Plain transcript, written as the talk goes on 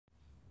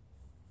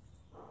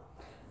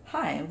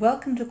Hi,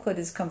 welcome to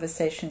Claudia's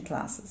Conversation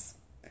Classes.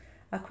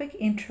 A quick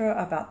intro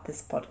about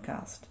this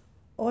podcast.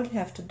 All you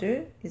have to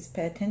do is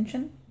pay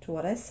attention to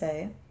what I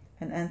say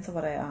and answer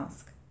what I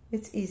ask.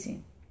 It's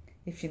easy.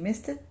 If you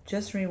missed it,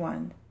 just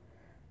rewind.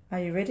 Are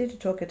you ready to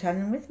talk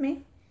Italian with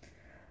me?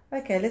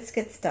 Okay, let's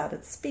get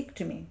started. Speak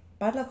to me.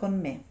 Parla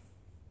con me.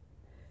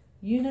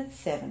 Unit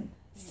 7.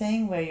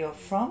 Saying where you're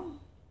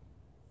from.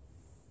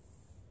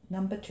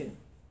 Number 2.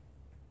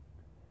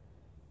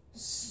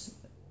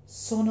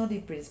 Sono di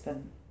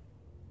Brisbane.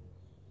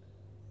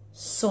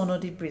 Sono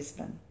di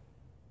Brisbane.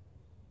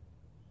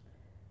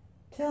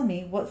 Tell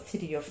me what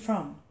city you're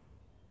from.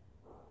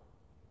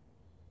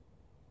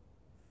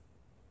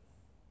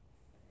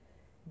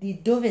 Di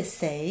dove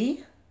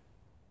sei?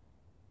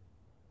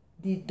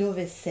 Di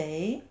dove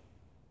sei?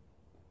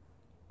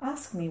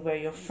 Ask me where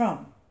you're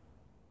from.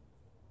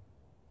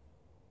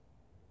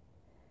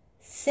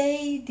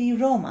 Sei di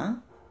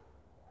Roma?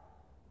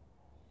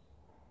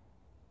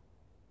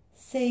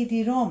 Sei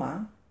di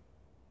Roma?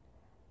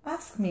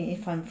 Ask me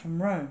if I'm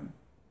from Rome.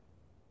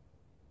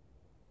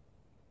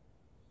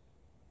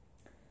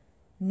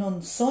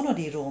 Non sono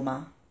di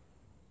Roma.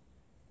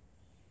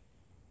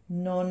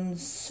 Non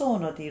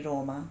sono di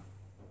Roma.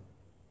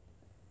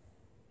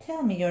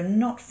 Tell me you're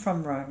not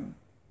from Rome.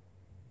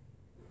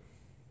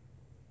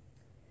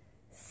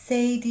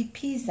 Sei di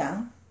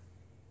Pisa?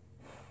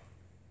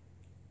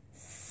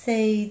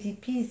 Sei di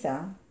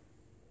Pisa?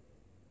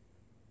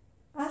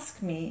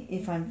 Ask me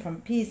if I'm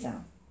from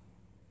Pisa.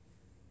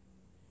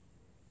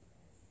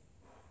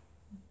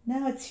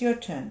 Now it's your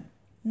turn.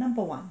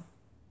 Number 1.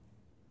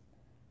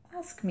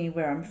 Ask me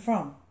where I'm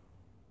from.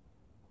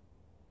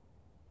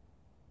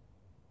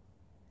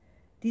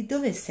 Di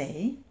dove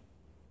sei?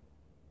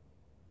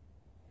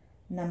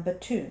 Number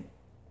 2.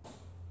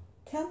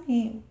 Tell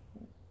me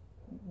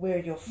where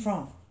you're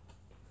from.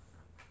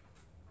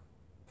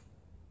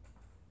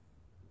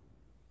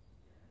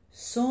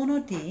 Sono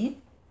di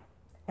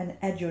and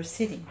add your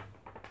city.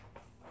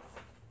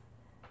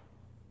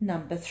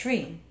 Number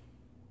 3.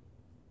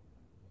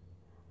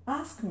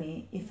 Ask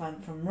me if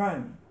I'm from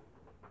Rome.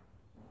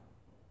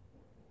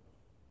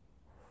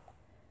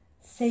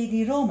 Sei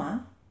di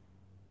Roma?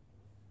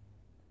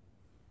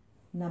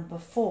 Number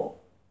 4.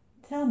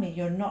 Tell me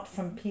you're not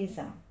from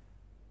Pisa.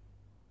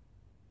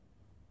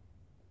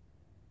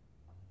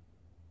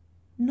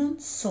 Non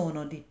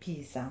sono di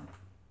Pisa.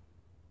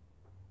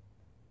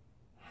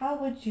 How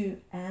would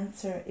you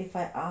answer if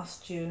I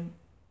asked you,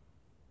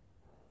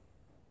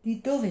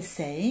 di dove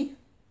sei?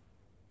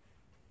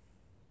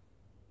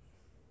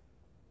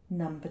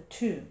 Number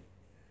 2.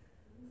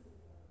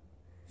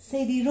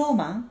 Sei di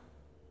Roma?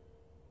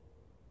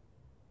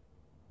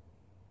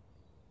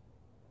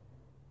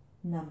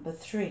 Number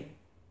 3.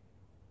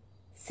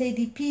 Sei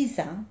di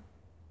Pisa?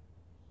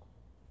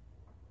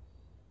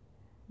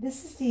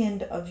 This is the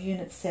end of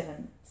Unit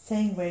 7,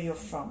 saying where you're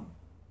from.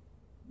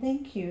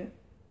 Thank you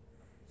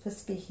for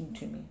speaking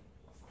to me.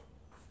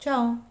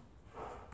 Ciao!